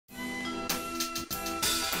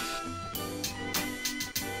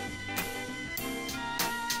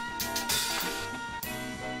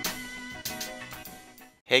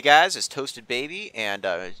Hey guys, it's Toasted Baby, and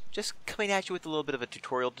just coming at you with a little bit of a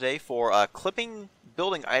tutorial today for clipping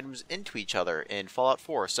building items into each other in Fallout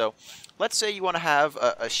 4. So, let's say you want to have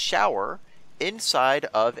a shower inside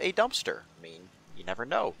of a dumpster. I mean, you never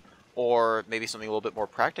know. Or maybe something a little bit more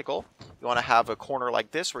practical. You want to have a corner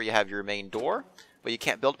like this where you have your main door, but you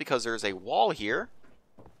can't build because there's a wall here,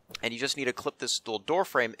 and you just need to clip this little door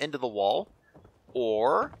frame into the wall.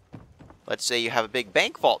 Or let's say you have a big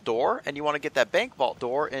bank vault door, and you want to get that bank vault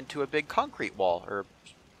door into a big concrete wall, or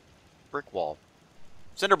brick wall.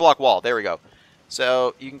 Cinder block wall, there we go.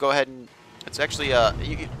 So you can go ahead and, it's actually,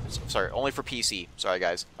 sorry, only for PC, sorry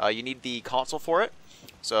guys. You need the console for it.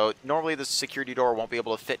 So normally the security door won't be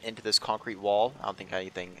able to fit into this concrete wall. I don't think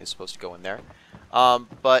anything is supposed to go in there.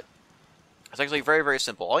 But it's actually very, very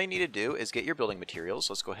simple. All you need to do is get your building materials.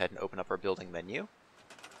 Let's go ahead and open up our building menu.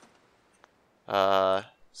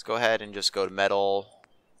 Let's go ahead and just go to metal,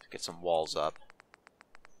 get some walls up.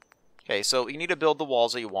 Okay, so you need to build the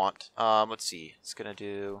walls that you want. Let's see, it's gonna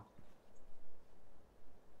do...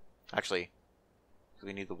 Actually,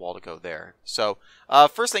 we need the wall to go there. So,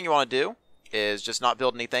 first thing you want to do is just not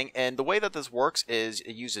build anything. And the way that this works is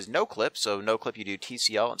it uses Noclip. So Noclip, you do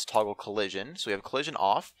TCL, and it's toggle collision. So we have collision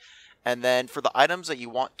off. And then for the items that you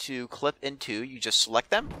want to clip into, you just select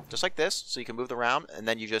them, just like this, so you can move them around, and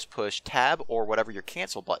then you just push tab or whatever your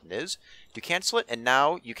cancel button is to cancel it, and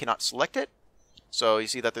now you cannot select it. So you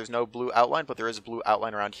see that there's no blue outline, but there is a blue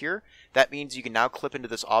outline around here. That means you can now clip into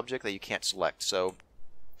this object that you can't select. So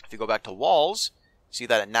if you go back to walls, see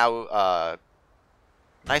that it now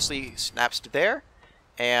nicely snaps to there,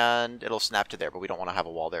 and it'll snap to there, but we don't want to have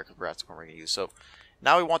a wall there because that's what we're going to use. So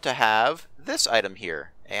now we want to have this item here,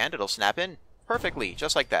 and it'll snap in perfectly,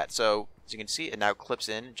 just like that. So, as you can see, it now clips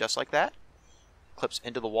in just like that. Clips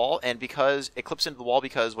into the wall, and because it clips into the wall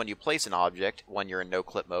because when you place an object, when you're in no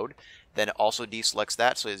clip mode, then it also deselects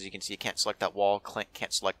that. So as you can see, you can't select that wall,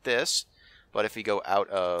 can't select this. But if we go out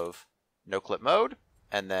of no clip mode,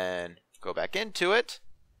 and then go back into it,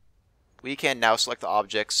 we can now select the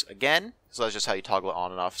objects again. So that's just how you toggle it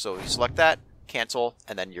on and off. So you select that, cancel,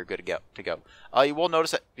 and then you're good to go. You will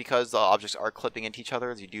notice that because the objects are clipping into each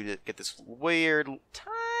other, you do get this weird,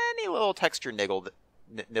 tiny little texture nibble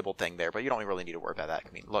thing there, but you don't really need to worry about that.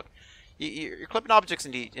 I mean, look, you're clipping objects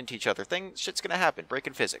into each other. Shit's gonna happen,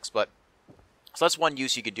 breaking physics. But so that's one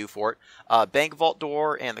use you could do for it. Bank vault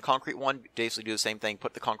door and the concrete one basically do the same thing.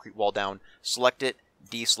 Put the concrete wall down, select it,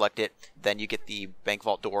 deselect it, then you get the bank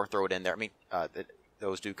vault door, throw it in there. I mean,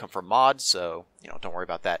 those do come from mods, so, you know, don't worry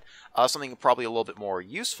about that. Something probably a little bit more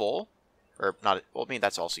useful, or not, well, I mean,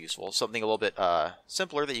 that's also useful. Something a little bit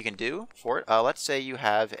simpler that you can do for it. Let's say you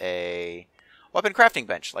have a weapon crafting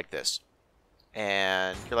bench like this.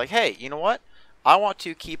 And you're like, hey, you know what? I want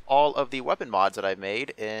to keep all of the weapon mods that I've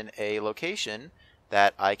made in a location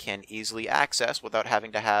that I can easily access without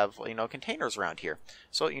having to have, you know, containers around here.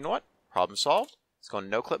 So, you know what? Problem solved. Let's go into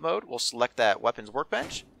no clip mode. We'll select that weapons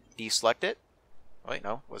workbench, deselect it. Wait,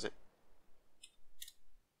 no, was it?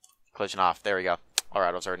 Collision off. There we go.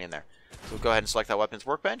 Alright, I was already in there. So we'll go ahead and select that weapons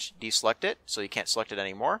workbench, deselect it, so you can't select it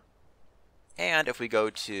anymore. And if we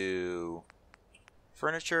go to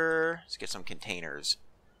furniture, let's get some containers.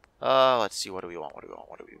 Let's see, what do we want? What do we want?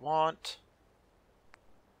 What do we want?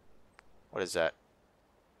 What is that?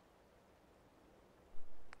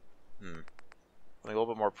 Something a little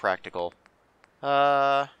bit more practical.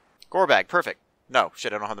 Gore bag, perfect. No,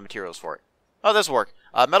 shit, I don't have the materials for it. Oh, this will work.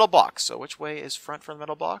 Metal box. So which way is front for the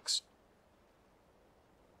metal box?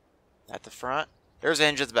 At the front. There's a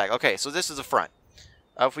hinge at the back. Okay, so this is the front.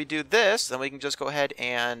 If we do this, then we can just go ahead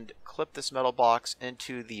and clip this metal box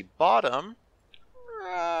into the bottom.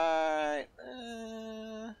 Right.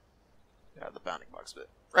 The bounding box bit.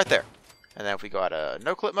 Right there. And then if we go out of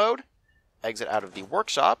no clip mode, exit out of the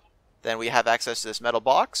workshop, then we have access to this metal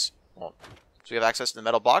box. Well, so we have access to the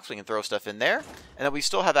metal box, we can throw stuff in there, and then we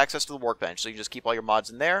still have access to the workbench, so you can just keep all your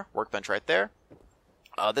mods in there, workbench right there.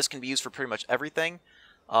 This can be used for pretty much everything.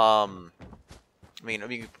 I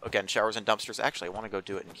mean, again, showers and dumpsters. Actually, I want to go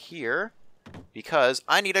do it in here, because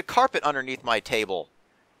I need a carpet underneath my table.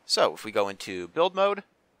 So, if we go into build mode,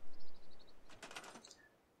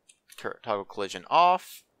 toggle collision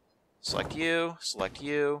off, select you, select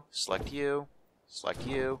you, select you, select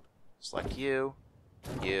you, select you,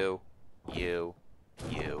 you,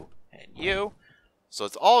 and you. So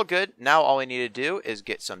it's all good. Now all we need to do is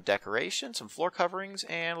get some decoration, some floor coverings,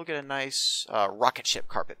 and we'll get a nice rocket ship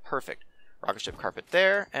carpet. Perfect. Rocket ship carpet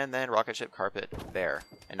there, and then rocket ship carpet there.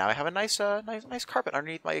 And now I have a nice carpet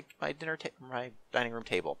underneath my dining room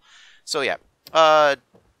table. So yeah,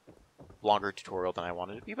 longer tutorial than I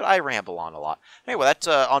wanted to be, but I ramble on a lot. Anyway, that's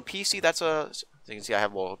on PC. That's a As you can see, I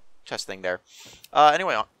have a little chest thing there.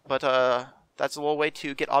 Anyway, but that's a little way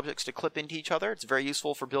to get objects to clip into each other. It's very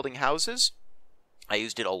useful for building houses. I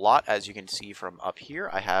used it a lot, as you can see from up here.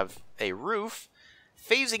 I have a roof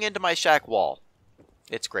phasing into my shack wall.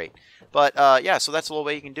 It's great. But yeah, so that's a little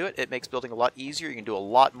way you can do it. It makes building a lot easier. You can do a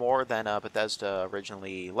lot more than Bethesda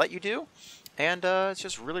originally let you do. And it's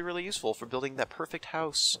just really, really useful for building that perfect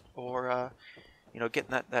house, or you know,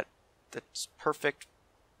 getting that perfect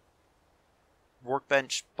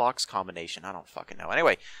workbench box combination. I don't fucking know.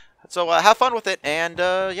 Anyway, so have fun with it, and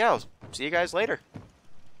yeah, I'll see you guys later.